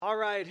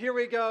right, here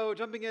we go,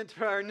 jumping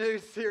into our new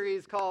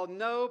series called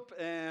Nope.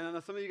 And I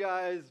know some of you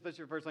guys, especially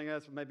your first time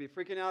guys, may be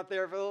freaking out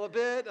there for a little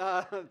bit.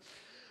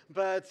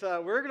 But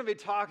we're going to be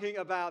talking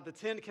about the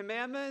Ten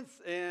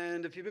Commandments.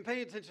 And if you've been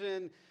paying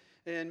attention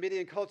in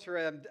media and culture,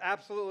 I'm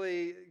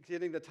absolutely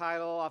getting the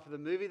title off of the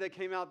movie that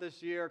came out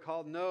this year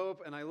called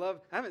Nope. And I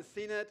haven't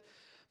seen it,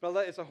 but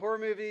it's a horror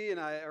movie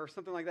or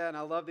something like that. And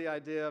I love the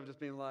idea of just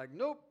being like,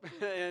 nope.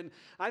 And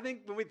I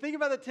think when we think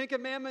about the Ten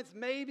Commandments,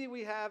 maybe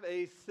we have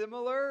a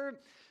similar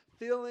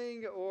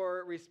feeling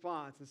or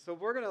response. And so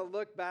we're going to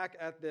look back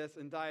at this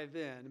and dive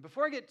in. And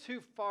before I get too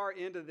far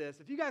into this,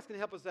 if you guys can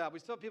help us out, we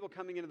still have people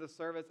coming into the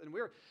service and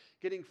we're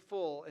getting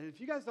full. And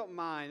if you guys don't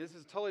mind, this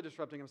is totally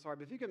disrupting, I'm sorry,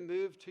 but if you can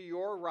move to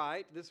your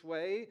right this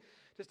way,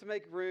 just to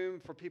make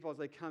room for people as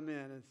they come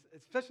in,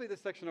 especially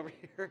this section over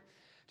here,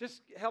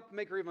 just help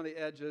make room on the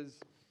edges.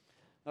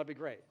 That'd be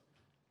great.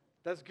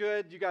 That's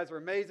good. You guys are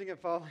amazing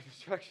at following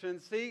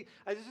instructions. See,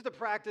 this is the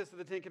practice of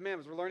the Ten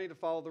Commandments. We're learning to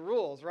follow the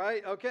rules,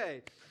 right?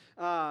 Okay.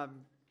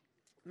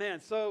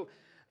 So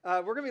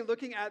we're going to be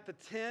looking at the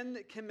Ten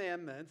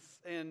Commandments.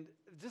 And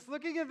just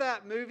looking at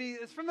that movie,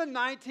 it's from the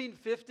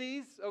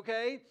 1950s,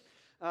 okay?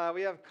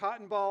 We have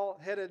cotton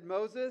ball-headed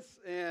Moses.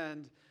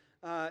 And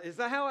is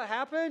that how it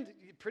happened?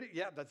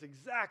 Yeah, that's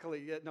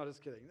exactly it. No,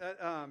 just kidding.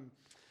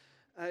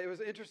 It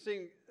was an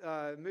interesting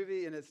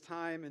movie in its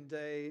time and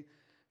day.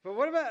 But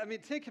what about,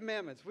 Ten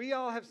Commandments? We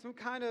all have some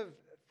kind of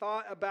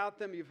thought about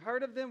them. You've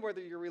heard of them,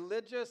 whether you're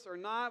religious or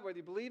not, whether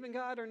you believe in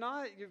God or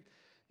not.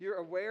 You're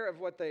aware of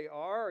what they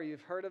are, or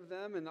you've heard of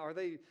them. And are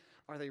they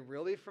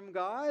really from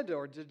God?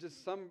 Or did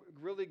just some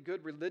really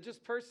good religious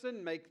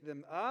person make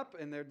them up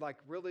and they're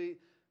really,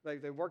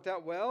 they worked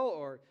out well?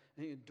 Or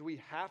do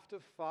we have to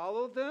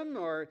follow them?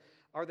 Or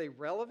are they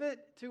relevant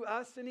to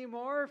us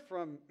anymore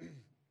from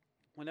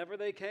whenever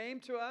they came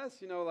to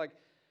us?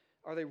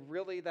 Are they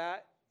really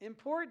that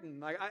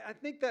important? I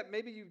think that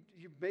maybe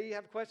you may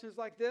have questions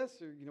like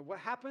this, or what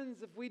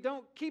happens if we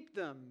don't keep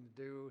them?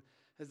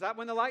 Is that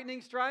when the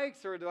lightning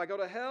strikes, or do I go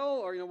to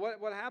hell, or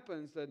what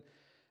happens? And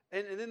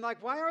then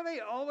why are they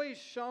always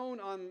shown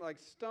on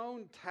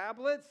stone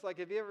tablets?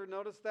 Have you ever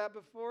noticed that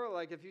before?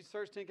 If you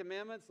search Ten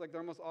Commandments, they're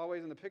almost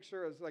always in the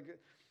picture.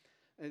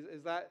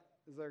 Is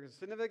there a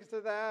significance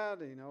to that?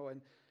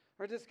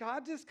 Or does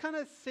God just kind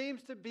of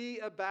seems to be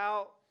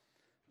about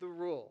the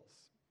rules?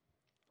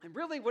 And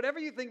really, whatever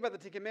you think about the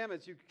Ten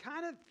Commandments, you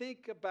kind of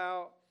think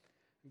about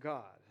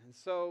God. And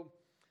so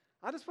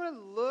I just want to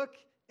look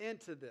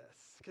into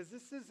this, because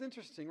this is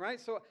interesting, right?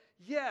 So,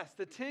 yes,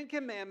 the Ten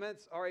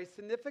Commandments are a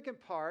significant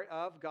part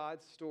of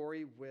God's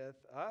story with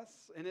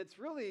us. And it's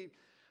really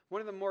one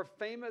of the more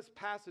famous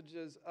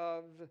passages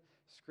of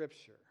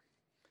Scripture.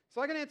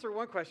 So I can answer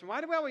one question.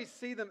 Why do we always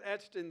see them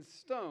etched in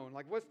stone?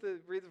 What's the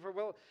reason for?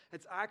 Well,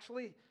 it's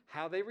actually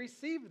how they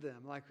received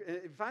them.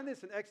 You find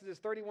this in Exodus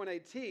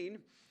 31:18.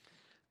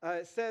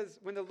 It says,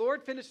 when the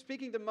Lord finished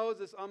speaking to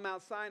Moses on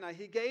Mount Sinai,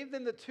 he gave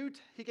him the two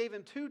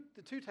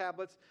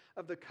tablets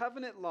of the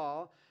covenant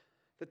law,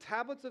 the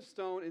tablets of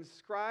stone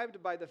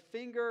inscribed by the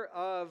finger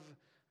of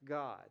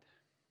God.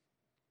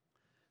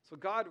 So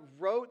God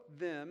wrote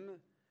them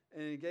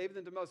and he gave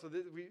them to Moses. So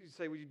we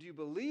say, well, do you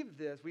believe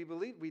this? We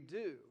believe we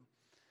do.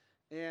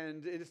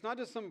 And it's not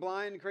just some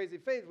blind, crazy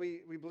faith.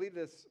 We believe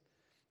this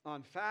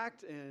on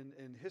fact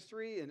and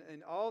history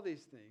and all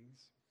these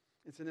things.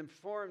 It's an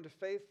informed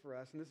faith for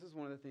us, and this is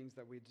one of the things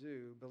that we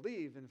do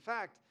believe. In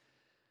fact,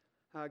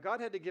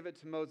 God had to give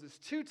it to Moses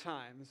 2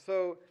 times.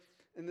 So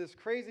in this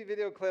crazy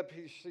video clip,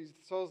 he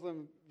shows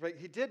them,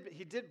 he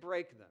did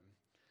break them.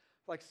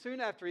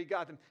 Soon after he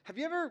got them. Have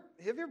you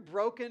ever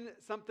broken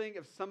something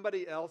of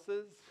somebody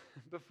else's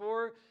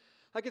before?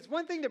 It's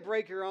one thing to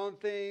break your own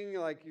thing,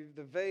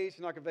 the vase,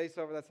 you knock a vase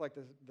over, that's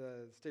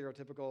the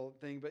stereotypical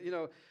thing.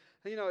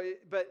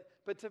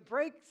 But to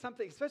break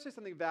something, especially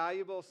something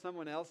valuable,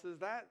 someone else's,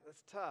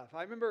 that's tough.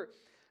 I remember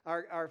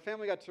our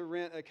family got to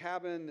rent a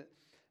cabin.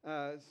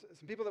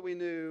 Some people that we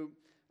knew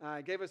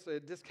gave us a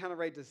discounted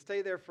rate to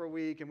stay there for a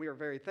week, and we were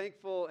very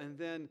thankful. And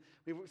then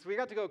we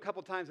got to go a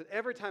couple times, and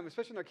every time,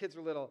 especially when our kids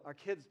were little, our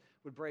kids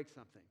would break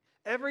something.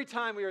 Every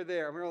time we were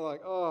there, we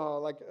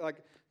were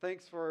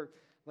thanks for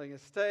letting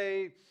us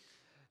stay.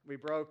 We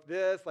broke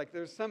this.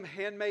 There's some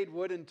handmade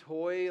wooden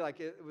toy.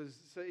 It was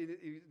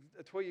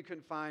a toy you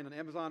couldn't find on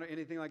Amazon or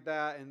anything like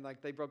that. And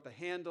they broke the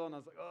handle. And I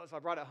was so I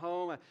brought it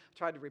home. I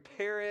tried to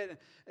repair it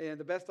and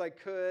the best I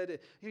could.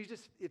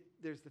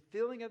 There's the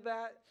feeling of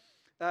that.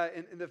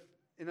 In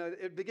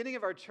the beginning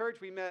of our church,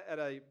 we met at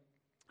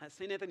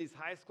St. Anthony's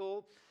High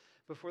School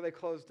before they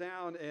closed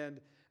down. And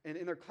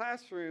in their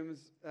classrooms,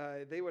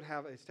 they would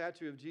have a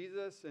statue of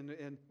Jesus,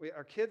 and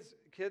our kids'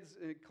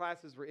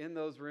 classes were in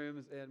those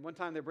rooms. And one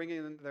time they're bringing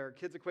in their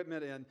kids'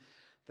 equipment, and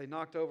they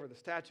knocked over the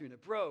statue, and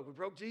it broke. We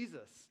broke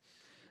Jesus.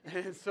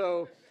 And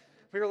so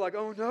we were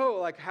oh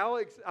no! I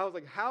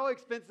was how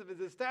expensive is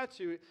this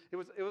statue? It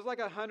was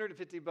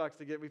 $150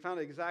 to get. We found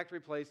an exact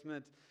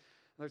replacement.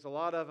 There's a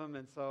lot of them,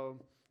 and so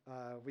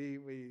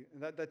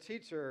The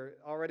teacher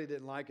already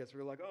didn't like us. We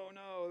were like, oh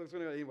no, there's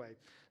going to anyway.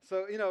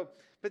 So,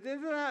 but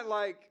isn't that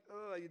like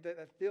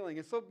that feeling?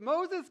 And so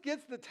Moses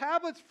gets the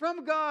tablets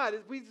from God.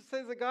 We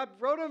says that God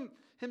wrote them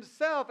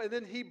himself, and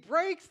then he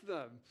breaks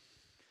them.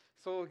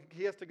 So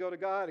he has to go to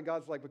God, and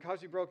God's like,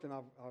 because you broke them,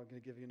 I'm going to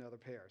give you another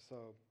pair.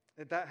 So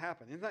that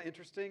happened. Isn't that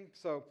interesting?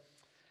 So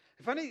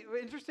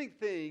interesting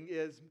thing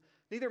is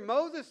neither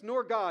Moses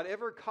nor God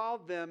ever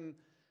called them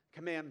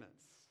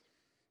commandments.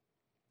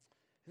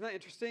 Isn't that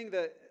interesting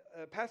that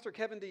Pastor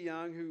Kevin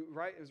DeYoung, who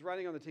is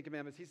writing on the Ten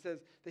Commandments, he says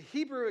the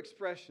Hebrew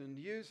expression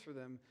used for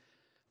them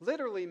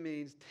literally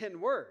means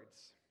 10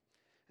 words.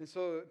 And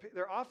so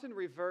they're often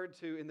referred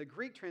to in the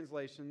Greek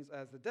translations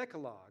as the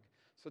Decalogue.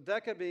 So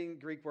deca being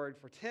Greek word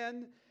for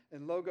 10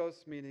 and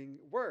logos meaning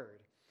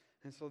word.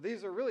 And so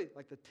these are really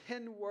like the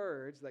 10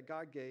 words that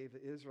God gave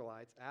the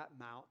Israelites at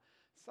Mount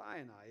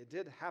Sinai. It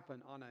did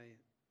happen on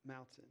a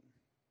mountain.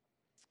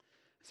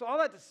 So all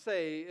that to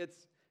say,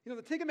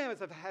 the Ten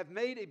Commandments have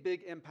made a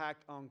big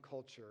impact on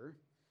culture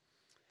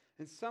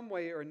in some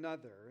way or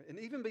another. And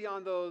even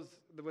beyond those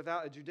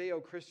without a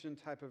Judeo-Christian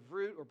type of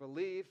root or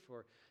belief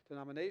or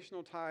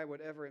denominational tie,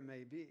 whatever it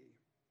may be.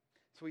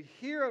 So we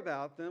hear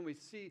about them, we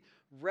see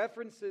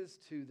references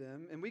to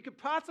them, and we could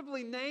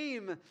possibly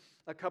name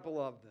a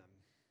couple of them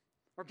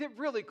or get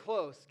really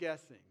close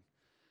guessing.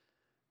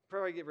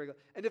 Probably get really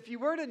close. And if you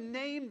were to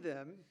name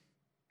them,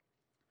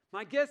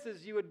 my guess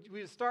is we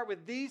would start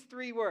with these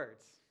 3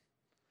 words.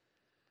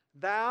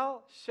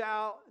 Thou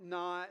shalt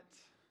not,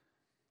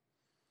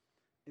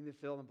 in the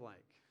fill in the blank.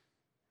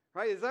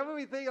 Right? Is that what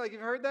we think? Like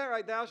you've heard that,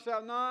 right? Thou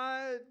shalt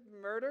not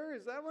murder.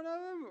 Is that one of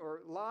them?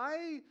 Or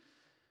lie?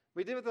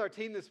 We did with our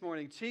team this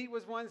morning. Cheat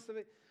was one.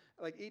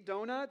 Like eat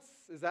donuts.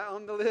 Is that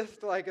on the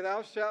list? Like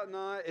thou shalt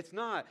not. It's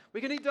not. We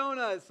can eat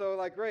donuts. So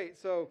like great.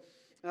 So,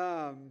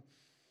 but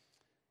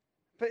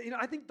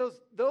I think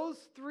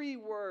those 3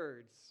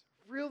 words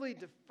really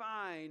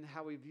define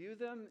how we view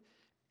them,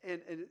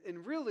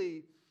 and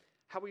really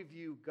how we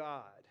view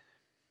God.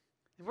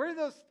 And where did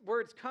those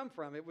words come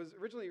from? It was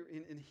originally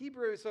in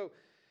Hebrew. So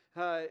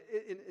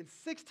in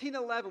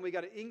 1611, we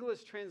got an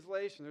English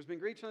translation. There's been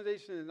Greek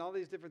translation and all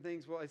these different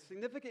things. Well, a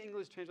significant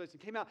English translation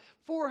came out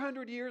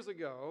 400 years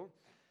ago,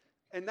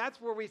 and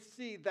that's where we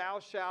see thou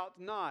shalt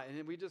not,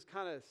 and we just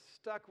kind of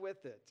stuck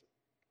with it.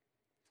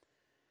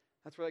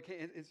 That's where it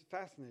came. It's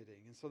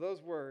fascinating. And so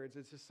those words,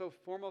 it's just so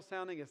formal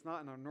sounding. It's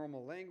not in our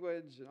normal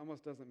language. It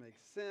almost doesn't make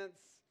sense.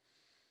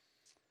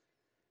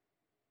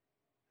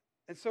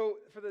 And so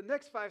for the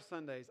next 5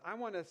 Sundays, I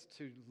want us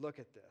to look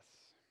at this.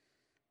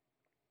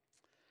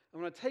 I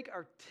want to take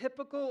our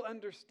typical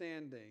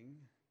understanding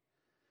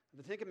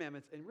of the Ten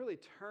Commandments and really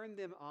turn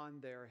them on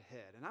their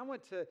head. And I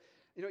want to,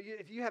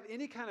 if you have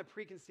any kind of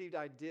preconceived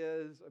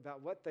ideas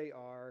about what they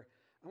are,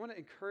 I want to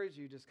encourage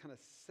you just kind of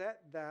set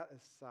that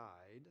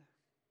aside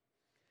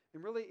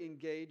and really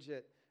engage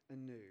it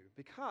anew.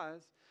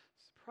 Because,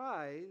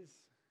 surprise,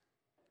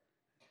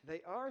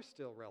 they are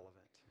still relevant.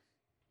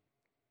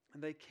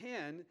 And they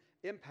can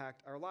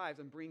impact our lives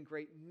and bring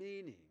great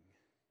meaning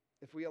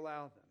if we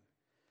allow them.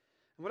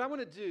 And what I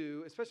want to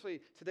do,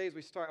 especially today as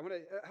we start, I want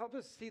to help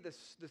us see the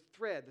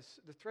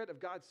thread of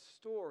God's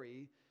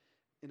story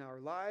in our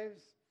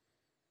lives,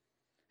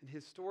 and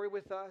his story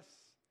with us,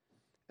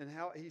 and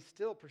how he's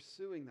still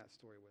pursuing that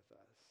story with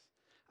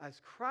us. As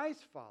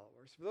Christ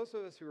followers, for those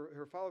of us who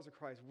are followers of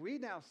Christ, we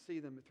now see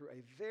them through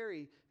a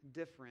very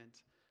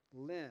different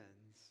lens.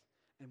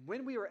 And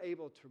when we are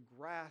able to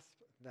grasp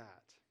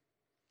that,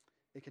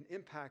 it can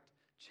impact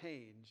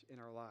change in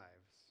our lives.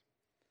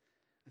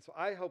 And so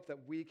I hope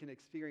that we can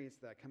experience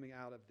that coming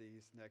out of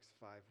these next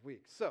 5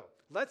 weeks. So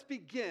let's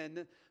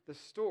begin the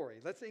story.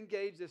 Let's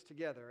engage this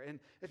together. And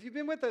if you've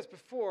been with us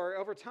before,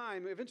 over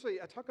time,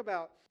 eventually I talk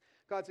about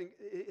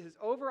his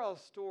overall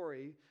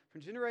story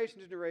from generation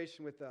to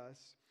generation with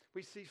us.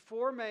 We see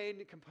 4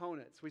 main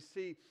components. We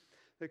see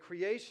the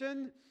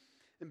creation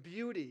and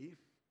beauty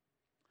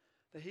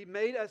that he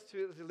made us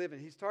to live in.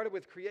 He started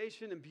with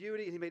creation and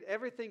beauty, and he made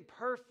everything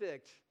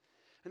perfect.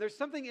 And there's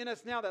something in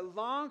us now that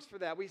longs for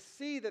that. We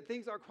see that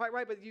things aren't quite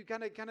right, but you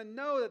kind of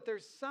know that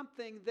there's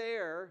something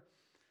there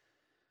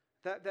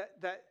that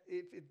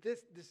this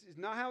is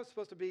not how it's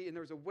supposed to be, and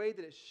there's a way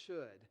that it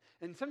should.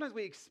 And sometimes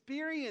we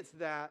experience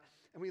that,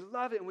 and we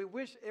love it, and we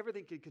wish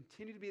everything could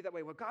continue to be that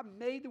way. Well, God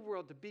made the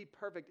world to be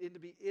perfect and to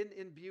be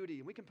in beauty.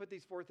 And we can put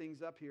these 4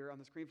 things up here on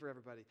the screen for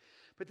everybody.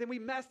 But then we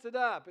messed it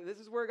up, and this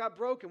is where it got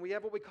broken. We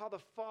have what we call the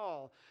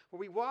fall, where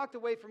we walked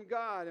away from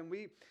God, and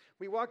we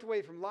walked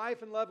away from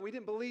life and love. And we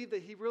didn't believe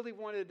that he really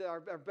wanted our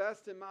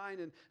best in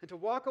mind. And to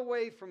walk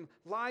away from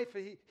life,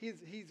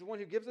 he's the one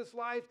who gives us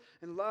life,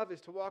 and love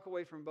is to walk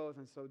away from both.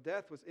 And so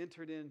death was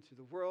entered into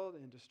the world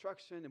and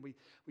destruction, and we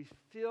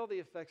feel the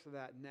effects of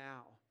that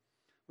now.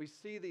 We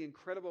see the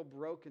incredible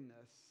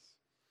brokenness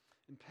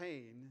and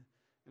pain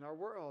in our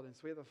world. And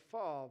so we have the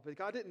fall. But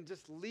God didn't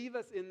just leave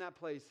us in that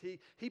place.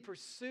 He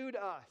pursued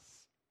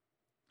us.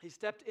 He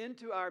stepped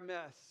into our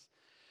mess.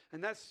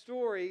 And that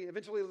story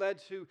eventually led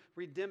to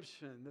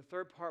redemption, the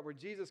third part where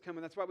Jesus came.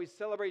 And that's why we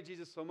celebrate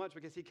Jesus so much,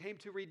 because he came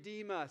to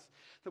redeem us,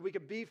 that we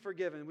could be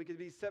forgiven, we could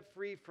be set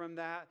free from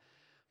that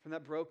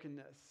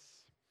brokenness.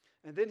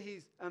 And then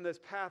he's on this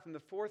path, and the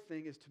fourth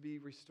thing is to be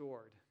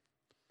restored.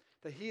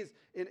 That he is,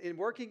 in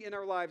working in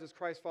our lives as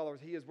Christ followers,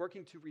 he is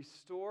working to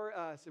restore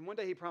us. And one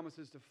day he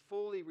promises to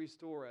fully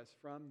restore us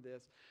from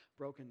this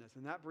brokenness.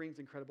 And that brings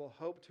incredible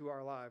hope to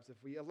our lives if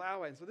we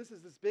allow it. And so this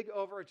is this big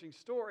overarching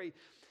story.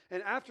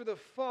 And after the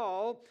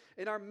fall,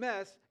 in our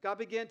mess, God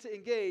began to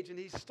engage. And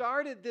he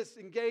started this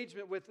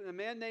engagement with a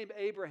man named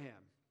Abraham.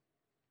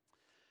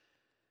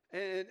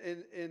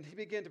 And he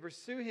began to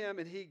pursue him,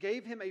 and he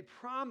gave him a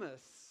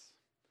promise.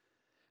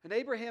 And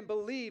Abraham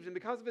believed, and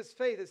because of his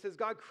faith, it says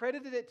God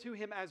credited it to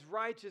him as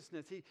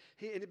righteousness.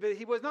 But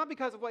he was not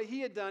because of what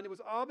he had done. It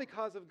was all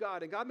because of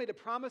God. And God made a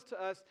promise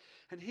to us,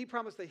 and he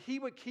promised that he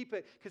would keep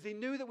it because he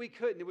knew that we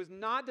couldn't. It was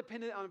not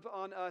dependent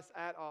on us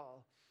at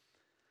all.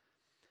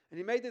 And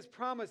he made this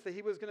promise that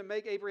he was going to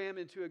make Abraham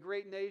into a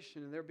great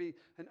nation, and there would be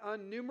an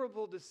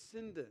innumerable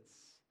descendants,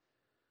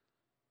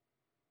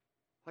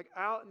 like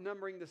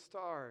outnumbering the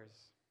stars.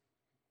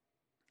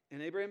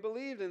 And Abraham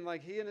believed, and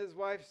like he and his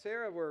wife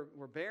Sarah were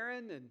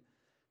barren, and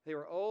they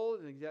were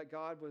old, and yet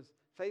God was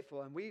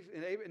faithful. And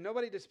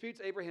nobody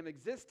disputes Abraham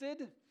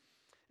existed,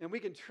 and we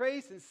can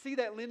trace and see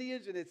that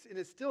lineage, and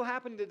it's still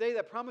happening today.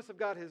 That promise of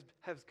God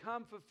has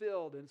come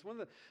fulfilled, and it's one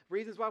of the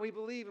reasons why we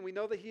believe and we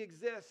know that he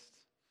exists.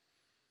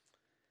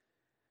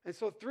 And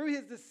so through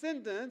his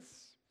descendants,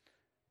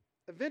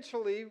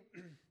 eventually,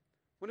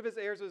 one of his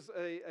heirs was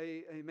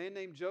a man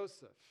named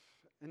Joseph.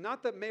 And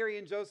not the Mary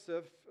and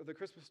Joseph of the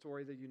Christmas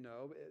story that you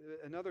know,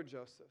 another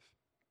Joseph.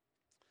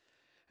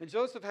 And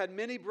Joseph had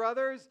many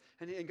brothers,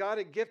 and God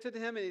had gifted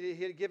him, and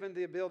he had given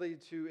the ability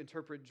to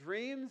interpret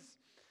dreams.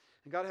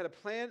 And God had a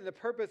plan and a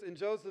purpose in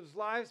Joseph's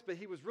lives, but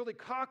he was really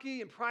cocky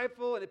and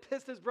prideful, and it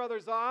pissed his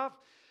brothers off.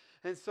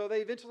 And so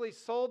they eventually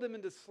sold him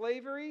into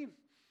slavery.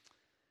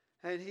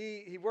 And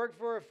he worked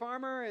for a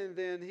farmer, and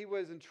then he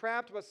was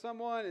entrapped by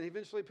someone, and he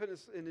eventually put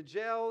in a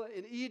jail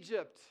in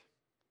Egypt.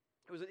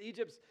 It was in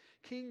Egypt's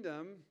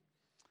kingdom,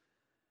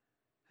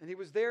 and he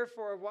was there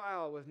for a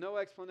while with no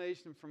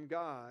explanation from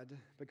God,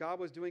 but God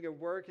was doing a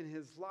work in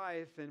his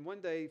life. And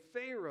one day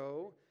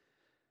Pharaoh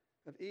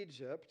of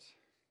Egypt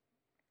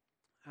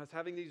was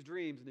having these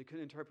dreams, and he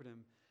couldn't interpret them,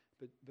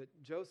 but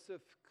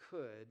Joseph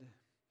could.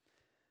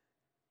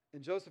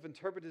 And Joseph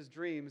interpreted his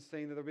dreams,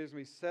 saying that there was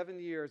going to be 7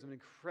 years of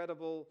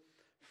incredible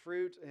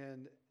fruit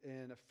and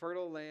a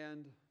fertile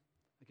land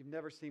like you've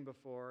never seen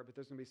before, but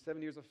there's going to be 7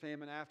 years of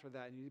famine after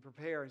that, and you need to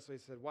prepare. And so he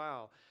said,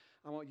 wow,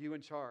 I want you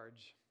in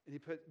charge. And he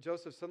put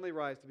Joseph suddenly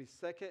rise to be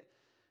second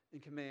in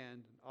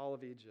command in all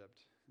of Egypt,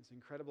 this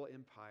incredible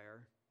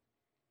empire.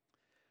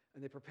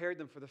 And they prepared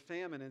them for the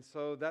famine, and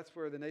so that's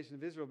where the nation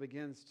of Israel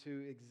begins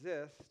to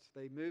exist.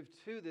 They move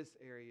to this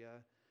area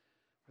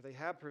where they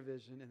have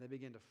provision, and they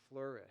begin to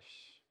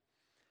flourish.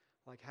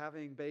 Like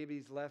having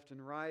babies left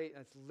and right.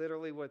 That's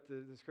literally what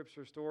the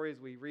scripture stories,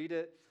 we read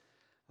it.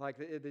 Like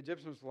the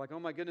Egyptians were like, oh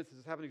my goodness, this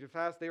is happening too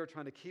fast. They were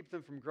trying to keep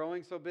them from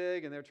growing so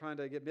big, and they're trying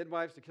to get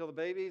midwives to kill the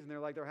babies, and they're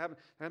like, they're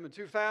having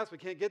too fast. We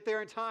can't get there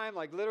in time.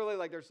 Like literally,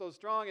 like they're so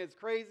strong, it's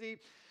crazy.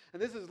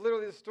 And this is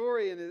literally the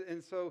story.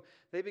 And so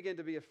they begin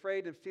to be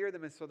afraid and fear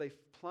them, and so they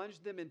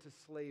plunged them into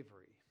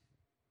slavery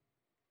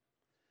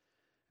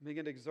and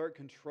began to exert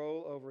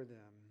control over them.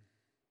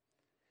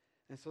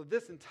 And so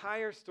this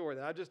entire story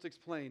that I just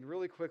explained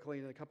really quickly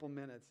in a couple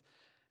minutes,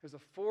 there's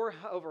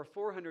over a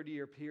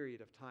 400-year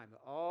period of time that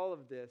all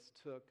of this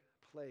took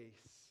place.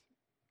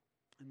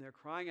 And they're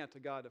crying out to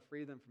God to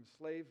free them from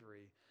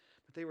slavery.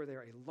 But they were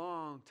there a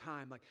long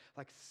time,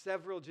 like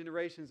several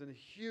generations, and a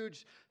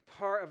huge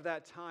part of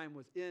that time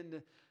was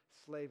in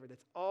slavery.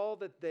 That's all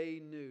that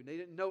they knew. They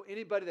didn't know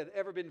anybody that had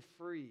ever been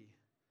free.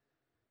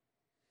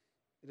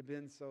 It had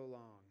been so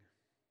long.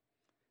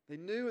 They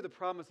knew the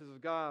promises of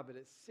God, but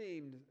it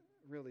seemed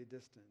really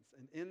distant.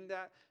 And in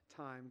that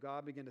time,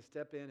 God began to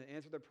step in and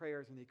answer their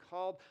prayers, and he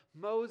called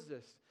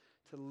Moses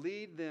to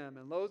lead them.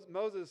 And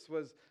Moses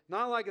was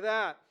not like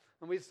that.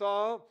 And we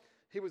saw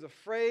he was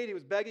afraid. He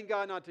was begging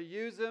God not to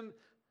use him,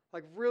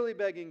 like really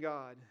begging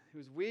God. He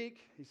was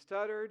weak. He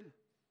stuttered.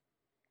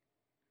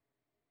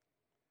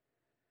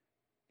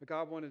 But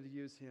God wanted to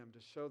use him to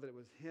show that it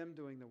was him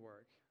doing the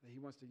work, that he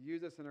wants to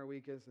use us in our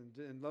weakest.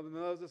 And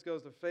Moses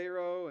goes to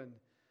Pharaoh, and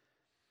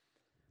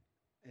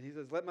he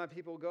says, let my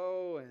people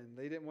go. And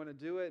they didn't want to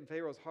do it. And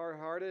Pharaoh's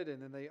hard-hearted.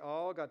 And then they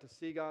all got to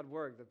see God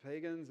work. The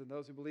pagans and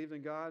those who believed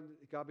in God,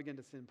 God began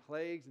to send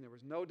plagues. And there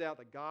was no doubt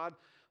that God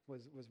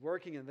was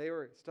working. And they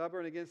were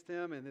stubborn against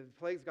him. And the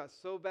plagues got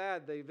so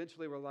bad, they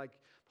eventually were like,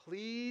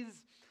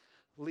 please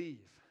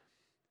leave.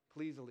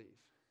 Please leave.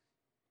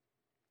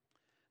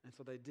 And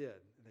so they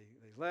did. They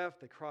left.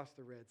 They crossed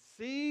the Red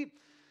Sea.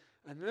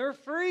 And they're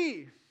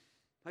free.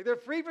 Like they're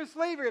free from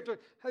slavery after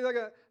like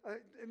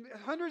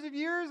hundreds of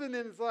years, and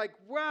then it's like,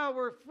 wow,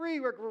 we're free.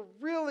 We're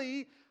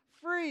really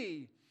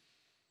free.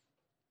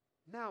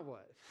 Now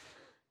what?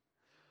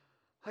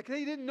 Like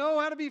they didn't know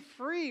how to be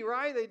free,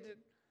 right? They did.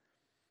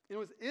 And it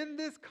was in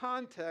this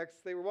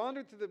context, they were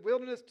wandering through the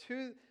wilderness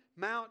to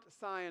Mount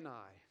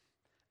Sinai.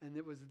 And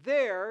it was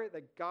there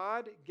that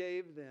God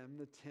gave them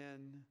the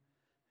 10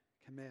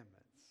 Commandments.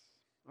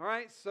 All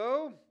right,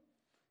 so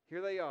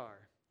here they are.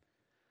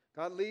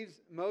 God leads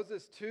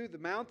Moses to the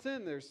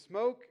mountain. There's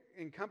smoke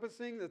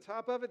encompassing the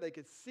top of it. They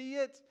could see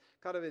it.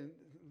 God had been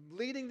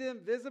leading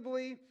them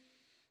visibly.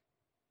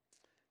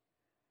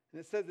 And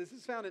it says this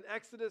is found in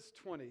Exodus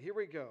 20. Here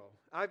we go.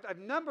 I've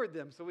numbered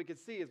them so we could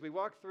see as we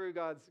walk through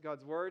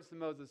God's words to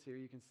Moses here.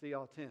 You can see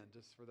all 10,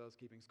 just for those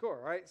keeping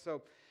score, all right? So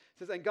it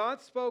says, and God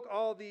spoke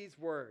all these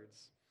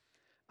words.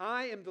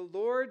 I am the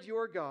Lord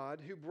your God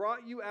who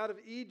brought you out of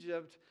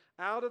Egypt,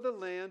 out of the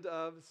land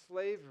of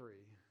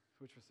slavery.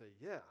 Which will say,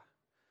 yeah,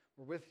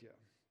 we're with you.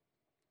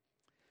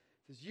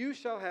 It says, you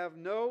shall have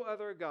no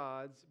other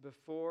gods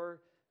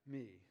before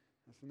me.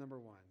 That's the number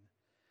one.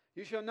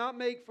 You shall not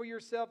make for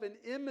yourself an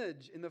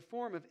image in the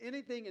form of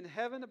anything in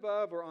heaven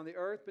above or on the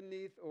earth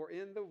beneath or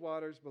in the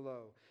waters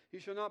below. You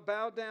shall not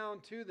bow down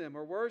to them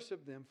or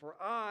worship them, for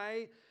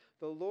I,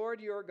 the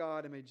Lord your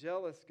God, am a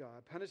jealous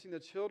God, punishing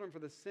the children for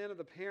the sin of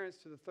the parents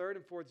to the third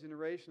and fourth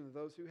generation of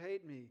those who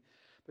hate me,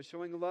 but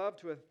showing love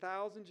to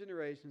 1,000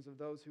 generations of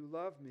those who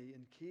love me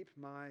and keep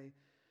my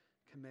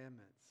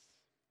commandments.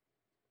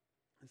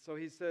 And so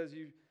he says,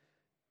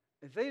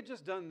 if they had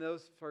just done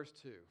those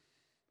first two,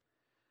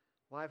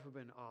 life would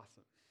have been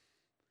awesome.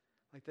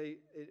 Like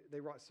they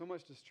wrought so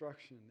much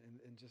destruction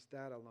in just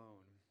that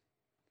alone.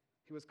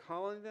 He was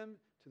calling them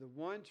to the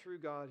one true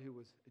God who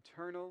was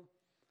eternal.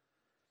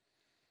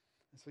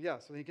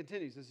 And so he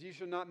continues, says, you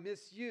shall not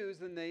misuse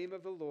the name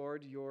of the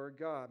Lord your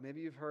God.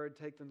 Maybe you've heard,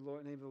 take the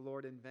name of the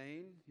Lord in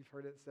vain. You've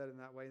heard it said in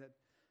that way. That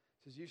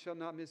says, you shall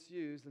not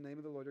misuse the name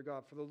of the Lord your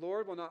God. For the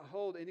Lord will not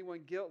hold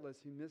anyone guiltless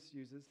who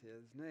misuses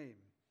his name.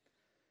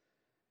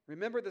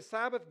 Remember the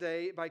Sabbath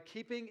day by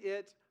keeping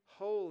it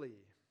holy.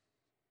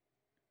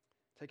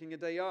 Taking a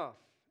day off.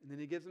 And then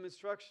he gives them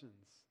instructions.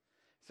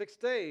 6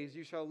 days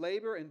you shall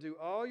labor and do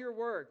all your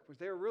work, which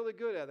they were really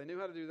good at. They knew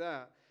how to do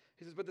that.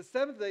 He says, but the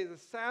seventh day is a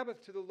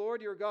Sabbath to the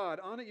Lord your God.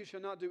 On it you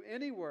shall not do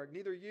any work,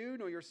 neither you,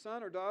 nor your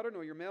son or daughter,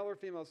 nor your male or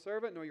female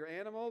servant, nor your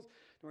animals,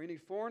 nor any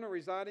foreigner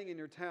residing in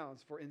your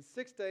towns. For in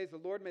 6 days the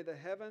Lord made the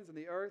heavens and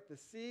the earth, the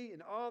sea,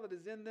 and all that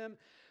is in them,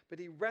 but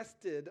he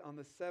rested on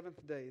the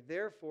seventh day.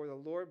 Therefore the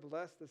Lord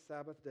blessed the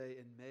Sabbath day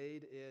and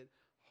made it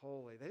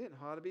holy. They didn't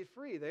know how to be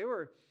free. He's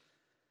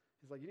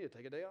like, you need to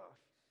take a day off.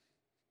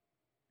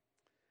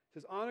 It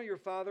says, honor your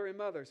father and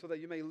mother so that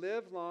you may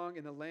live long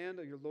in the land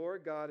that your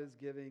Lord God is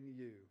giving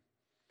you.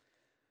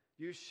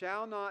 You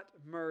shall not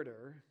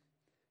murder.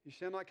 You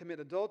shall not commit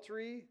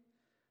adultery.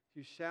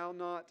 You shall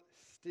not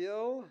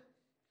steal.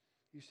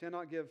 You shall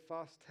not give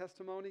false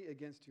testimony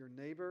against your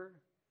neighbor.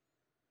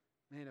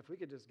 Man, if we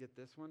could just get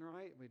this one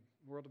right, the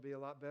world would be a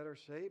lot better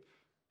shape.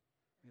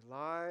 We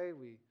lie.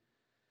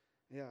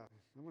 That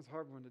one's a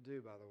hard one to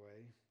do, by the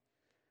way.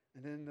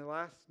 And then the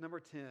last, number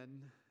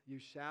 10, you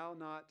shall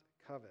not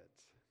covet.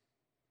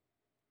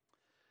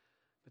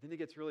 But then he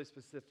gets really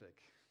specific.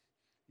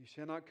 You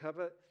shall not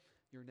covet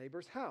your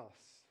neighbor's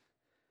house.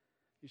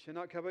 You shall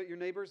not covet your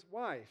neighbor's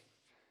wife,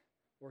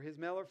 or his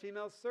male or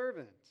female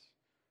servant,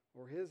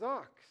 or his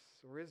ox,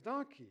 or his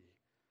donkey,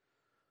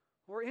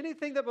 or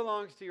anything that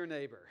belongs to your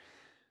neighbor.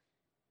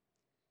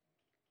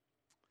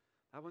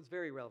 That one's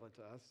very relevant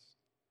to us,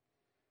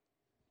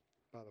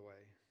 by the way.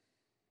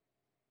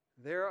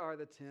 There are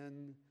the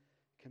 10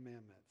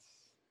 Commandments.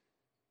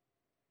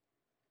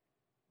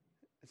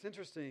 It's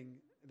interesting,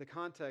 the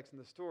context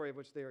and the story of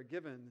which they are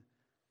given.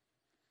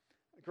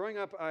 Growing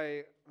up,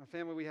 my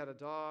family, we had a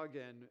dog,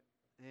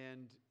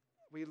 and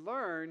we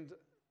learned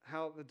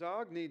how the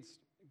dog needs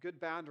good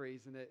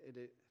boundaries, and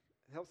it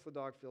helps the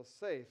dog feel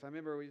safe. I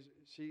remember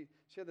she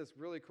had this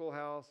really cool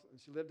house, and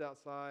she lived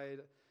outside,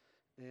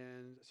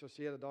 and so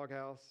she had a dog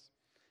house.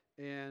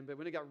 But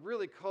when it got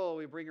really cold,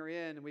 we bring her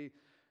in, and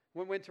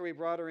one winter we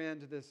brought her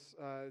into this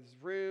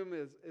room.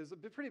 It was a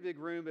pretty big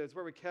room, but it's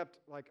where we kept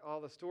like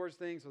all the storage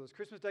things. So there's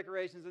Christmas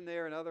decorations in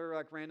there and other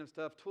like random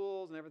stuff,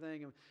 tools and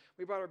everything. And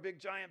we brought her a big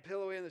giant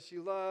pillow in that she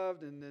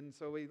loved, and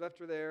so we left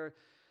her there.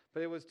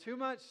 But it was too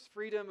much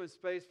freedom and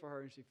space for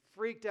her, and she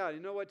freaked out.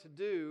 You know what to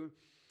do.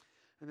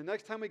 And the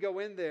next time we go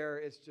in there,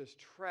 it's just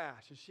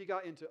trash. And she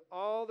got into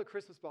all the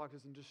Christmas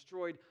boxes and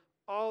destroyed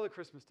all the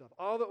Christmas stuff,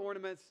 all the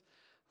ornaments,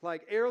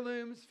 like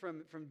heirlooms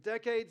from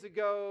decades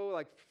ago,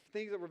 like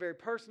things that were very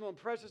personal and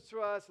precious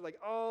to us, like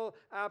all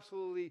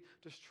absolutely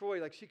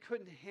destroyed. Like she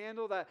couldn't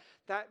handle that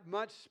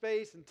much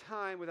space and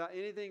time without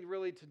anything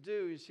really to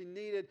do. She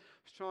needed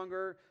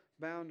stronger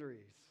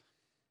boundaries.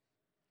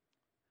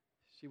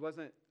 She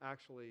wasn't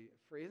actually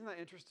free. Isn't that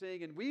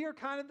interesting? And we are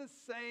kind of the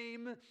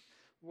same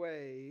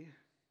way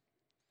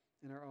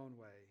in our own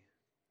way.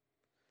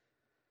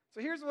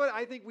 So here's what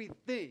I think we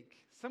think.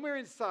 Somewhere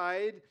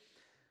inside,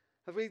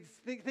 as we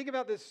think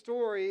about this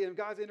story and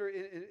God's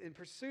in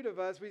pursuit of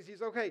us, we see,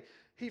 okay,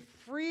 he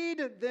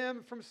freed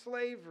them from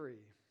slavery.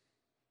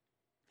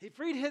 He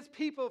freed his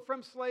people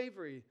from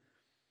slavery.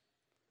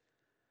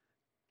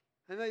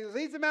 And then he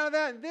leads them out of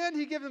that, and then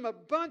he gives them a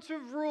bunch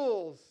of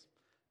rules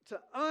to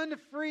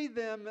unfree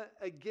them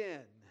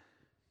again.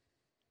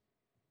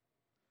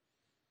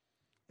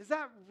 Is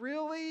that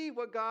really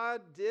what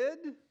God did?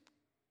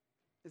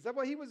 Is that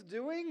what he was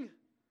doing?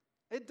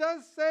 It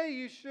does say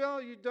you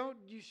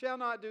shall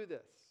not do this.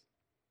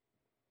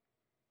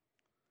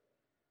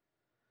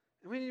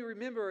 And we need to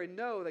remember and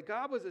know that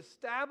God was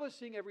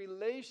establishing a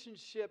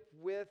relationship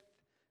with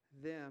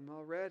them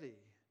already.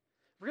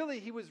 Really,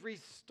 he was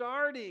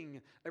restarting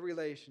a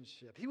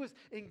relationship. He was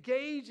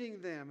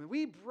engaging them, and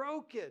we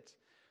broke it.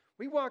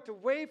 We walked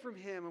away from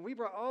him, and we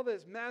brought all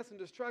this mess and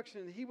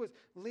destruction, and he was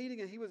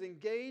leading, and he was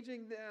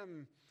engaging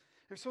them.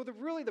 And so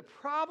the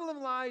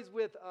problem lies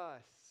with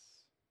us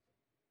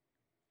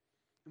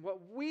and what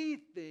we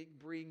think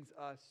brings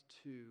us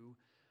to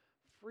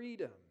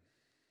freedom.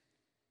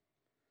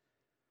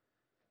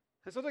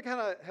 And so to kind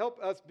of help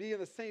us be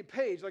on the same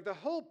page, like the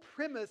whole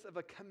premise of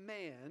a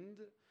command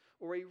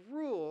or a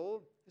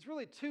rule is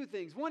really two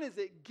things. One is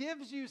it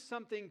gives you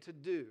something to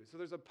do. So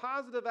there's a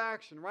positive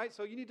action, right?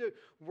 So you need to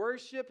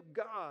worship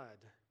God.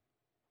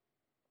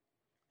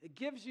 It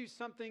gives you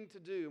something to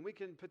do. And we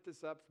can put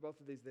this up for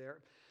both of these there.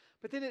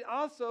 But then it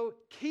also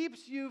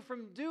keeps you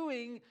from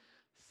doing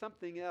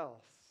something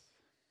else.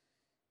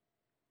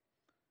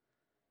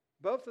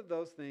 Both of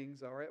those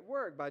things are at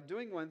work. By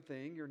doing one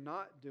thing, you're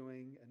not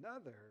doing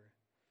another.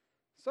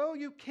 So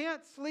you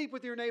can't sleep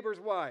with your neighbor's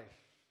wife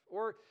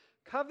or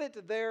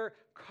covet their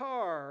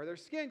car, or their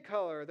skin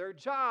color, their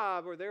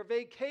job, or their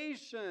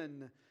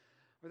vacation,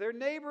 or their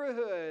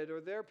neighborhood,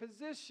 or their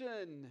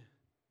position.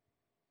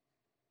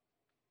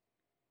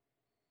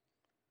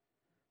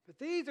 But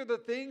these are the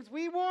things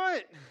we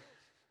want.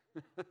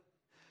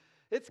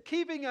 It's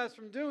keeping us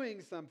from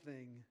doing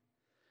something.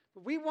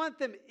 But we want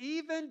them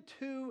even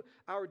to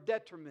our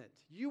detriment.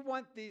 You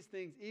want these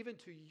things even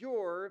to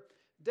your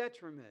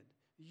detriment.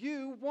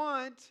 You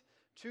want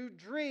to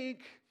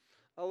drink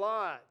a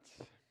lot.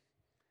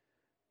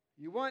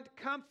 You want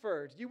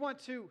comfort. You want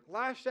to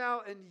lash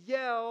out and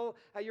yell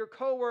at your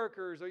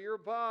coworkers or your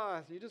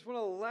boss. You just want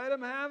to let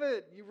them have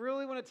it. You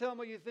really want to tell them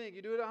what you think.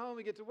 You do it at home,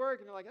 you get to work,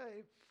 and you're like,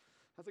 hey,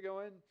 how's it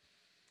going?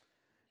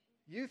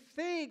 You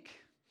think.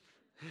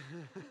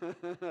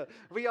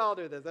 We all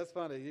do this. That's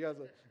funny. You guys.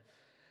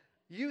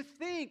 You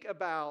think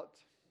about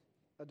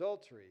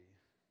adultery.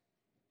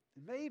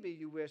 And maybe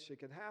you wish it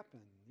could happen.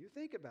 You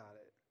think about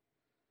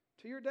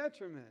it to your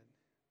detriment.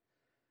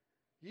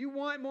 You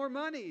want more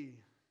money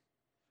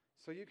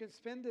so you can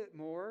spend it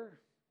more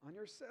on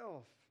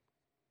yourself.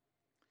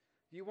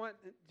 You want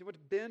to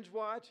binge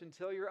watch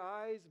until your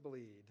eyes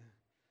bleed.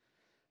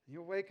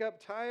 You'll wake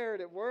up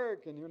tired at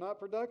work and you're not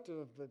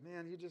productive, but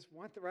man, you just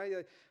want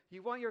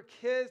you want your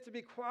kids to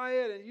be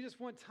quiet and you just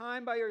want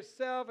time by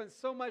yourself, and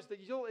so much that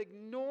you'll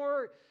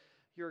ignore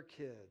your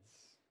kids.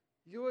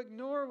 You'll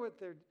ignore what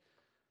they're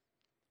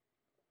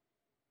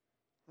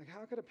like.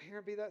 How could a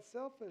parent be that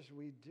selfish?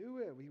 We do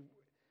it.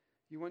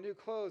 You want new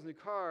clothes, new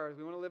cars.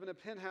 We want to live in a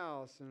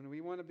penthouse, and we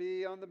want to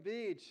be on the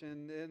beach.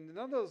 And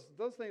none of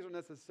those things are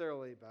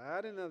necessarily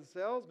bad in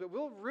themselves, but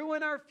we'll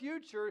ruin our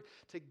future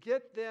to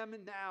get them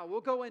now. We'll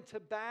go into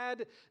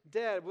bad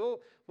debt. We'll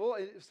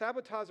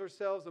sabotage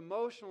ourselves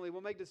emotionally.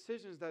 We'll make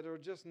decisions that are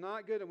just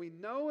not good, and we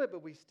know it,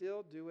 but we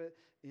still do it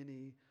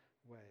anyway.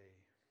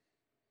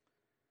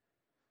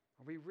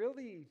 Are we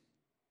really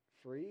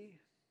free?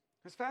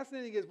 What's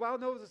fascinating is while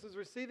Moses was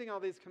receiving all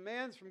these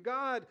commands from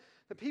God,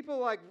 the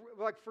people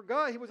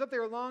forgot he was up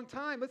there a long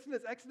time. Listen to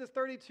this, Exodus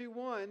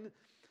 32:1. He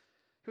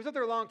was up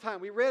there a long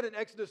time. We read in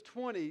Exodus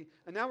 20,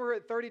 and now we're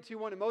at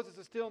 32:1, and Moses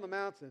is still on the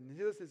mountain. And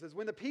listen, it says,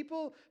 when the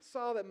people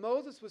saw that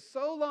Moses was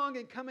so long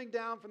in coming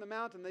down from the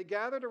mountain, they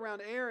gathered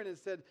around Aaron and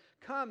said,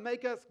 come,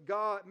 make us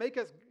God,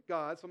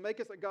 so make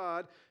us a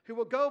God who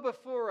will go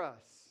before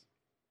us.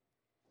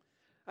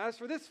 As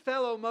for this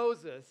fellow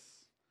Moses,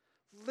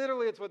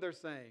 literally it's what they're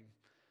saying.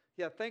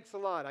 Yeah, thanks a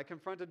lot. I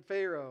confronted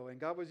Pharaoh, and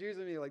God was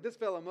using me like this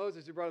fellow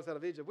Moses who brought us out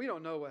of Egypt. We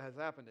don't know what has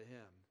happened to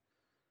him.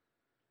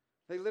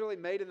 They literally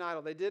made an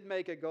idol. They did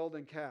make a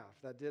golden calf.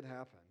 That did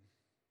happen.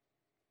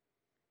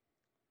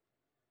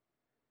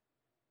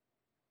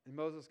 And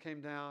Moses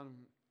came down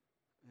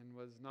and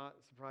was not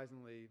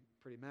surprisingly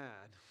pretty mad.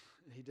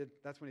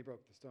 That's when he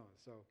broke the stone.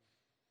 So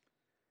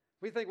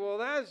we think, well,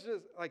 that's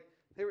just like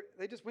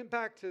they just went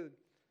back to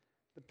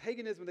the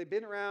paganism they've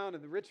been around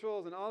and the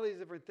rituals and all these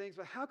different things.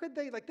 But how could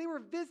they, they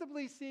were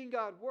visibly seeing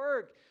God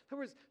work. There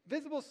was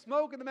visible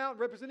smoke in the mountain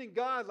representing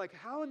God.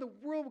 How in the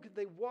world could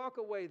they walk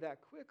away that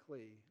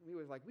quickly? We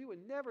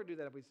would never do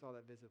that if we saw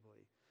that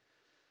visibly.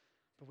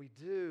 But we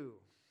do.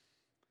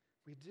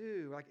 We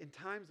do. In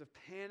times of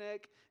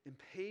panic,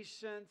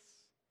 impatience,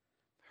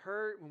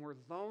 hurt, when we're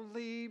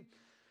lonely,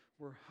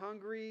 we're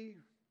hungry,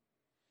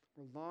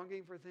 we're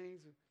longing for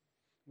things,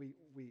 we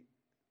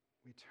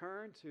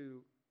turn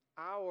to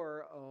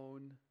our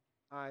own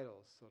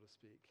idols, so to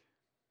speak.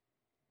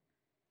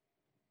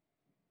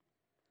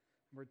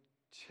 We're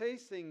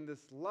chasing this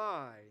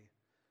lie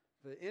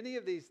that any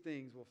of these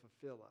things will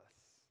fulfill us,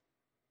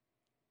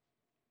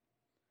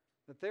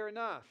 that they're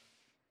enough,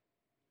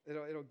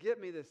 It'll get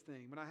me this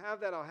thing. When I have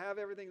that, I'll have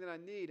everything that I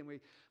need. And we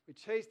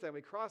chase that.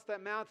 We cross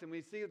that mountain.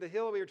 We see the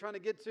hill we were trying to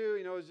get to.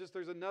 It's just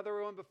there's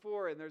another one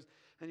before it.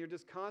 And you're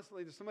just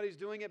constantly, somebody's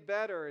doing it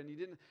better. And you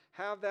didn't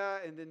have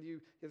that. And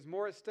then there's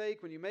more at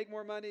stake when you make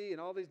more money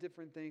and all these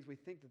different things. We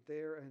think that they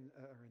are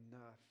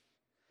enough.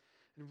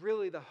 And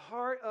really the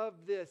heart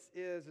of this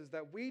is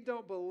that we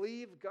don't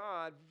believe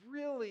God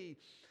really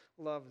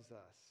loves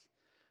us.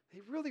 He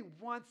really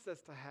wants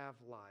us to have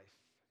life.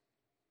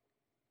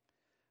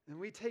 And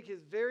we take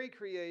his very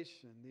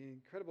creation, the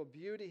incredible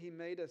beauty he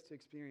made us to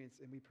experience,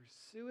 and we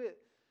pursue it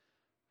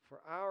for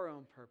our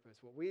own purpose,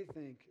 what we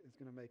think is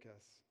going to make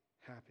us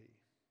happy.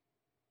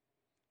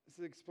 This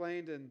is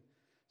explained in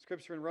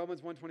Scripture in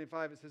Romans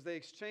 1:25. It says, they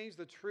exchanged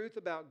the truth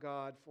about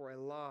God for a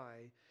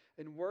lie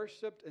and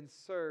worshipped and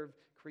served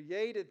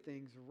created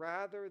things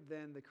rather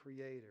than the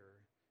Creator,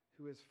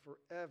 who is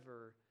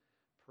forever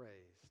praised.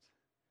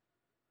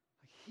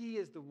 Like he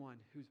is the one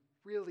who's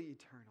really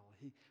eternal.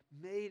 He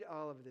made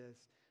all of this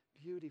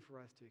beauty for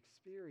us to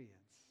experience.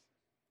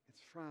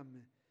 It's from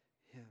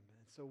him.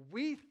 And so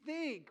we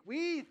think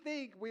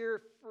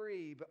we're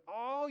free, but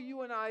all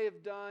you and I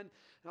have done,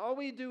 and all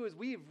we do is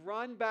we've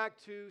run back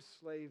to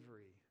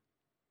slavery.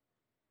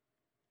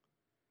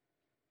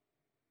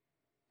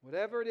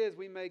 Whatever it is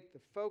we make the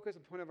focus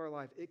and point of our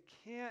life, it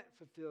can't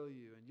fulfill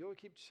you, and you'll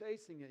keep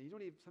chasing it. You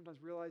don't even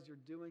sometimes realize you're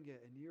doing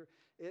it, and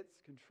it's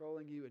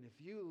controlling you. And if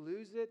you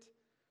lose it,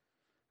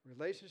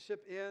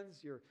 relationship ends,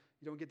 you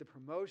don't get the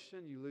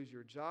promotion, you lose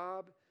your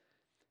job,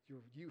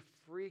 you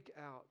freak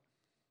out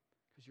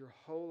because your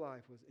whole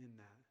life was in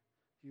that.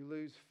 You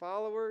lose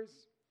followers,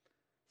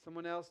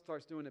 someone else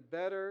starts doing it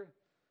better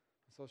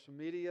on social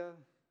media.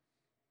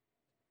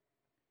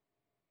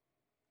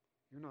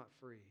 You're not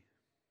free.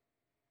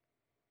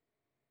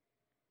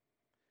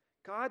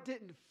 God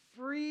didn't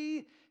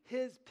free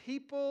his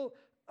people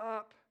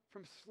up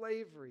from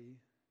slavery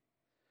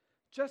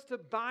just to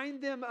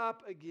bind them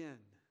up again.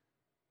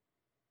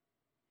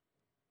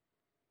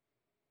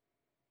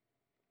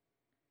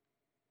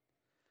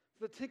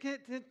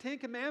 The Ten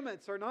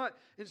Commandments are not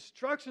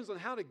instructions on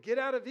how to get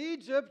out of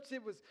Egypt.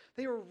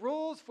 They were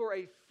rules for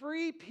a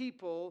free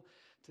people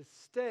to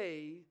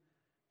stay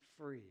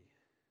free.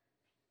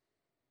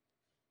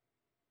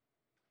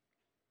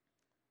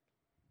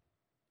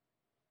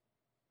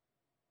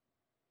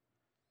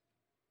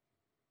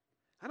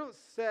 I don't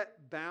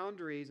set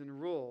boundaries and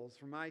rules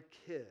for my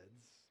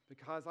kids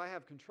because I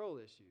have control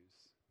issues.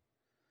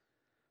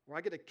 Or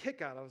I get a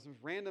kick out of some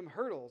random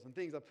hurdles and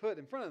things I put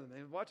in front of them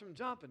and watch them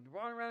jump and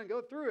run around and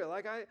go through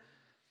it.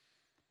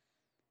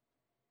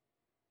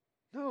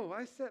 No,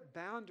 I set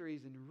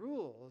boundaries and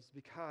rules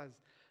because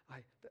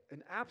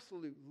an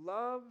absolute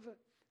love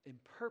and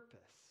purpose.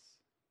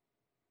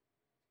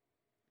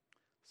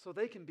 So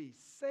they can be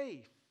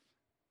safe.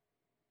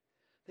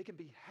 They can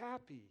be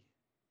happy.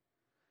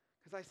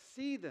 Because I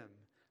see them.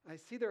 I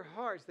see their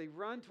hearts. They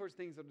run towards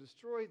things that will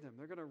destroy them.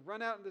 They're going to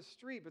run out in the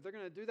street, but they're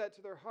going to do that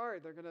to their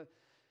heart. They're going to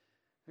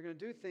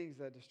do things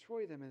that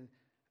destroy them, and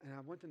I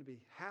want them to be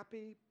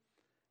happy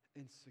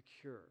and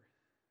secure.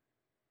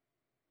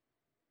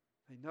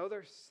 They know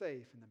they're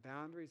safe in the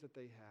boundaries that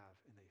they have,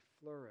 and they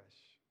flourish.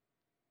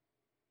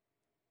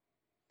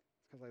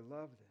 It's because I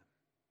love them.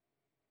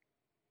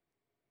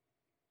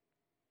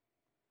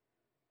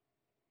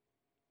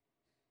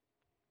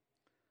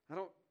 I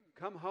don't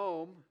come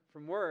home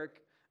from work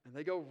and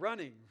they go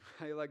running.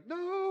 Right? Like,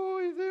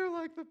 no, he's there.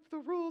 Like the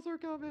rules are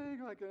coming.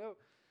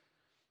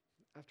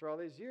 After all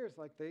these years,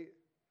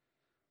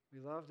 we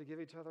love to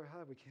give each other a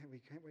hug. We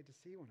can't wait to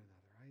see one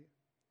another, right?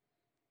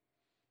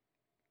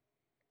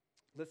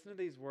 Listen to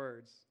these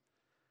words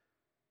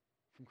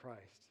from Christ.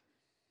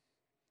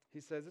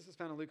 He says, this is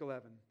found in Luke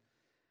 11.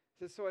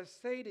 He says, so I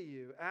say to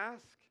you,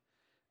 ask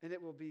and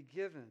it will be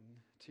given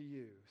to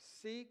you.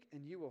 Seek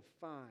and you will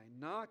find.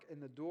 Knock and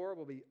the door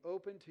will be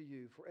open to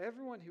you. For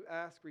everyone who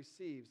asks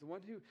receives. The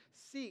one who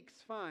seeks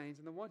finds.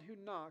 And the one who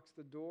knocks,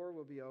 the door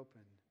will be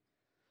open.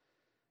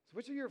 So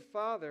which of your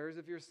fathers,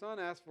 if your son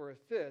asks for a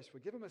fish,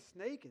 would give him a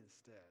snake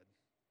instead?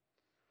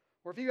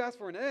 Or if you ask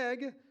for an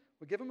egg,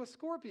 would give him a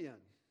scorpion?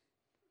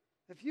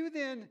 If you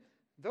then,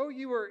 though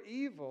you are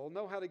evil,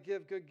 know how to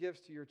give good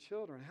gifts to your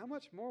children, how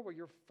much more will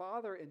your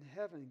Father in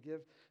heaven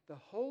give the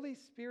Holy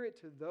Spirit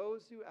to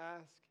those who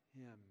ask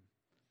him?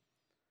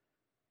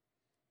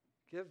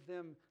 Give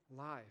them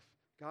life.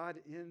 God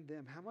in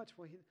them. How much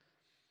will he?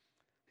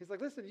 He's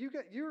like, listen,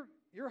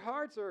 your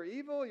hearts are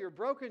evil, you're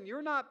broken,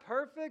 you're not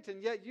perfect,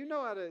 and yet you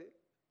know how to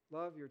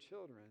love your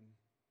children.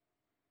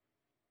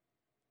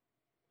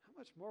 How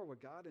much more will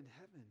God in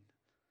heaven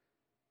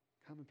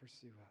come and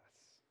pursue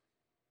us?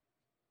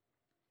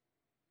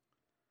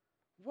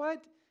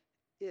 What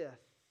if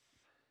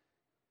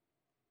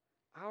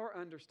our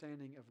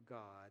understanding of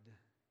God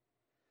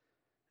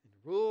and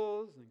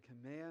rules and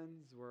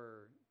commands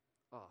were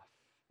off?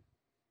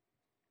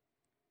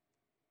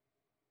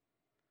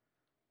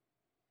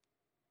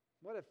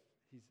 What if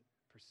he's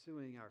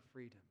pursuing our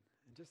freedom?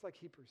 And just like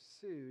he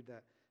pursued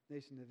that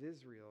nation of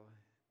Israel,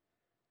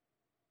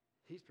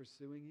 he's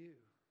pursuing you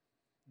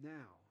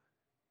now.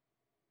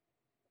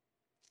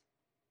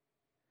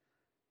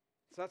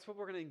 So that's what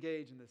we're going to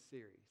engage in this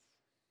series.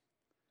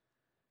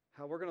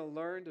 How we're going to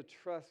learn to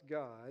trust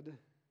God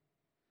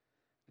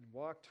and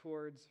walk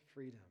towards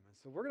freedom. And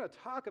so we're going to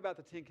talk about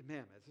the Ten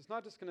Commandments. It's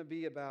not just going to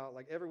be about,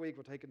 like, every week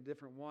we'll take a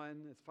different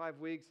one. It's 5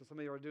 weeks, so some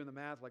of you are doing the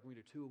math, like we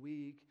do 2 a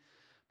week.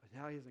 But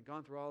now he hasn't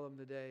gone through all of them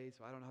today,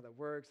 so I don't know how that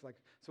works.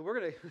 So we're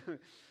going to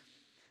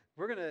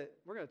we're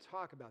going to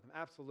talk about them,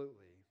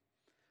 absolutely.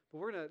 But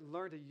we're going to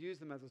learn to use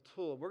them as a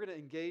tool. We're going to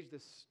engage the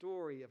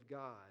story of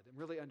God and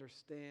really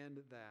understand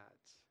that.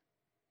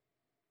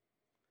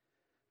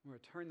 We're going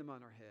to turn them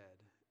on our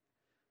head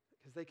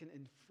because they can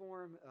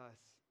inform us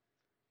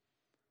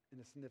in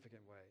a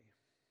significant way.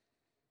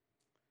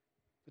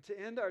 But to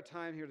end our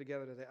time here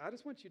together today, I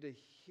just want you to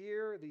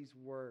hear these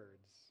words.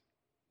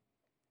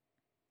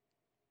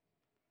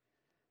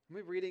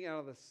 I'm reading out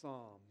of the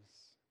Psalms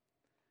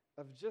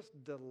of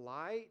just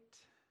delight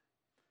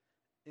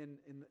in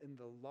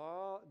the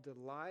law,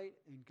 delight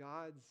in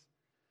God's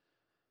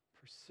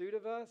pursuit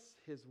of us,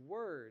 His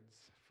words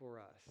for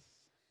us.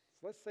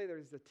 So let's say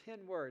there's the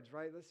 10 words,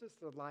 right? Let's just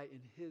delight in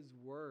His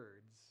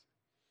words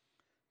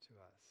to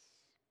us.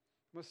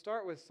 I'm going to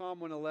start with Psalm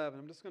 111.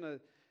 I'm just going to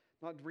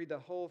not read the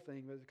whole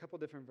thing, but a couple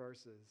different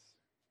verses.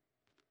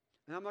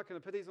 And I'm not going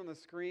to put these on the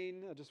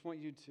screen. I just want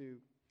you to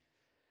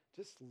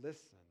just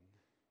listen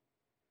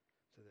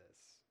to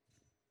this.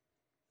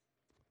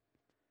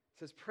 It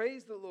says,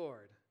 "Praise the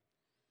Lord.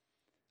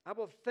 I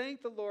will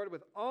thank the Lord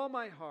with all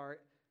my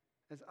heart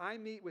as I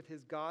meet with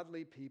His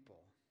godly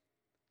people.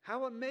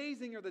 How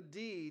amazing are the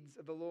deeds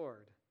of the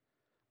Lord.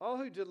 All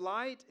who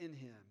delight in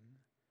Him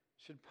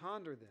should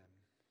ponder them,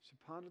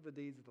 should ponder the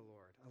deeds of the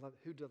Lord." I love it.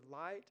 Who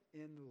delight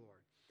in the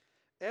Lord.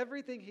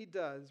 Everything He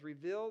does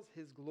reveals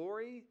His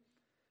glory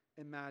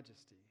and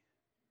majesty.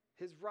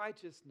 His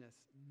righteousness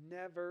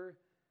never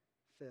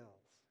fails.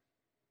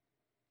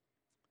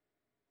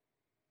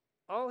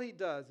 All He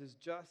does is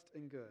just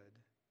and good,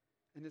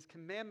 and His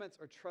commandments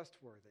are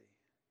trustworthy.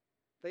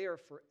 They are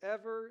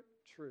forever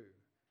true,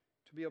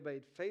 to be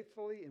obeyed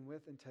faithfully and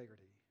with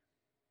integrity.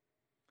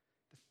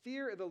 The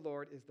fear of the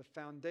Lord is the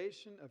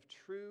foundation of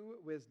true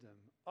wisdom.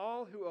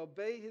 All who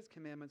obey His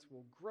commandments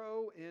will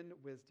grow in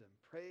wisdom.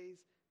 Praise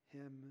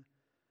Him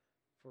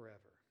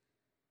forever.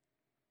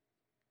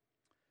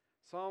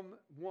 Psalm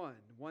 1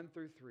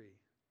 through 3.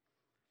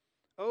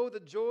 Oh, the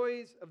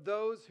joys of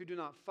those who do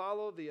not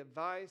follow the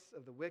advice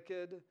of the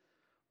wicked,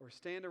 or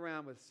stand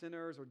around with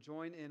sinners, or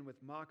join in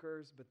with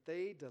mockers, but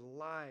they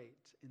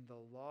delight in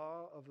the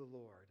law of the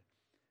Lord,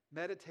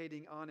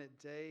 meditating on it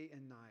day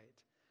and night.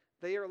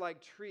 They are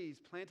like trees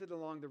planted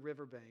along the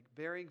riverbank,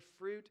 bearing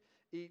fruit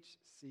each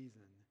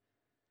season.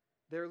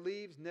 Their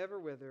leaves never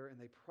wither, and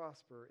they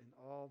prosper in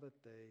all that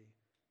they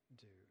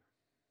do.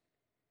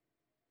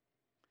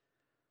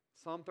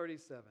 Psalm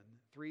 37,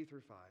 3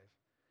 through 5.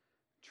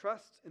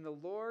 Trust in the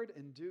Lord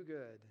and do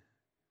good.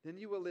 Then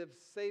you will live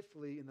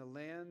safely in the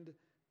land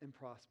and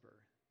prosper.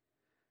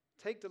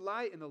 Take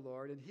delight in the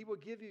Lord, and He will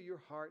give you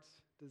your heart's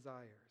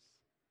desires.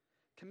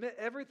 Commit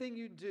everything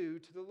you do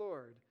to the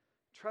Lord.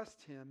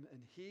 Trust Him,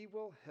 and He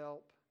will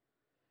help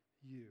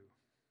you.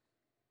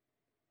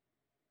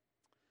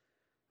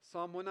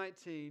 Psalm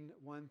 119,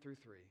 1 through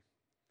 3.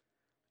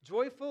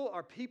 Joyful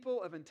are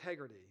people of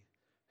integrity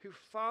who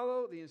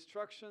follow the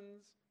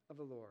instructions of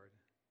the Lord.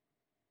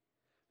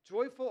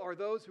 Joyful are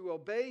those who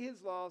obey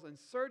His laws and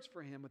search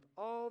for Him with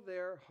all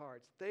their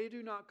hearts. They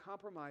do not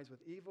compromise with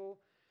evil,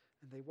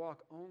 and they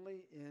walk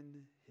only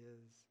in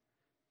His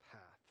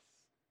paths.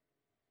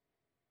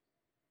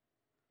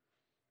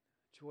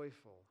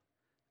 Joyful,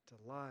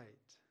 delight,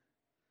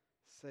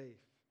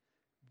 safe,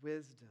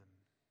 wisdom.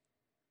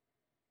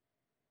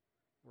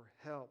 We're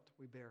helped.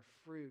 We bear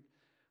fruit.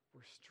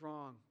 We're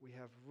strong. We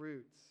have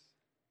roots.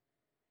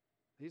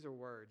 These are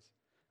words.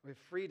 We have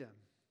freedom.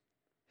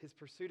 His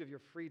pursuit of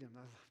your freedom. I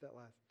love that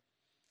last.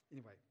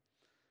 Anyway,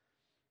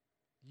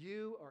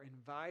 you are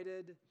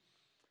invited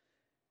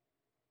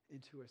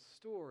into a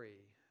story,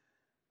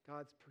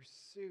 God's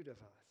pursuit of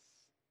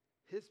us,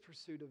 His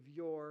pursuit of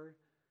your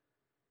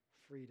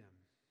freedom,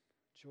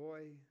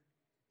 joy,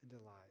 and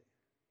delight.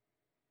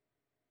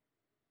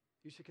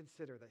 You should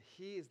consider that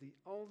He is the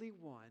only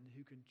one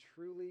who can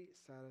truly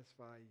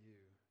satisfy you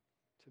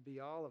to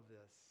be all of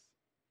this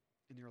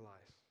in your life.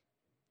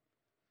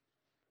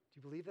 Do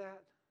you believe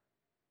that?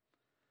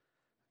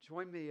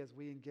 Join me as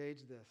we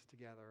engage this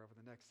together over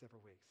the next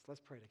several weeks.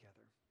 Let's pray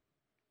together.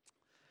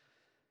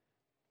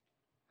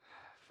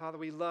 Father,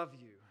 we love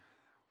you.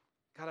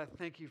 God, I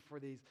thank you for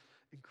these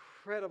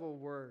incredible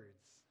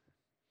words,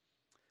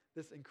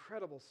 this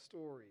incredible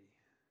story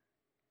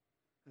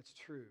that's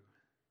true.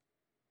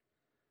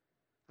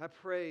 I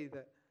pray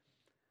that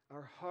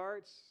our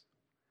hearts,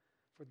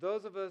 for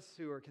those of us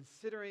who are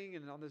considering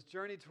and on this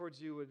journey towards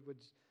you, would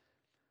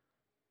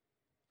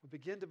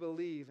begin to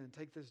believe and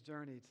take this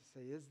journey to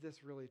say, is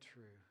this really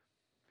true?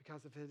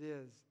 Because if it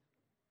is,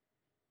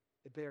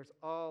 it bears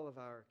all of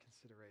our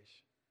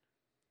consideration.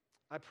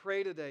 I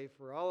pray today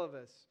for all of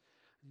us,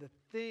 the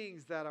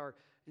things that are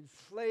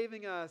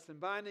enslaving us and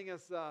binding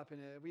us up,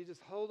 and we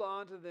just hold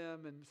on to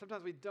them, and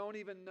sometimes we don't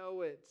even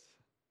know it.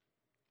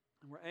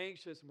 and we're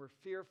anxious and we're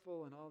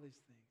fearful and all these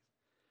things.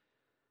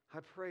 I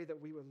pray that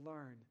we would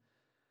learn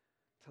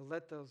to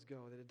let those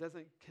go, that it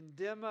doesn't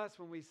condemn us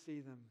when we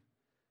see them,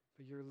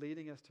 but you're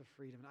leading us to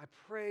freedom. And I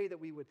pray that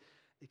we would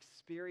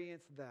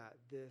experience that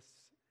this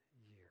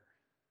year.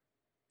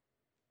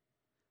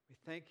 We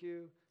thank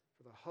you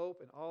for the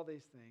hope and all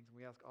these things, and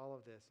we ask all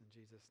of this in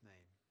Jesus'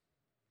 name.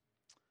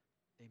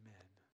 Amen.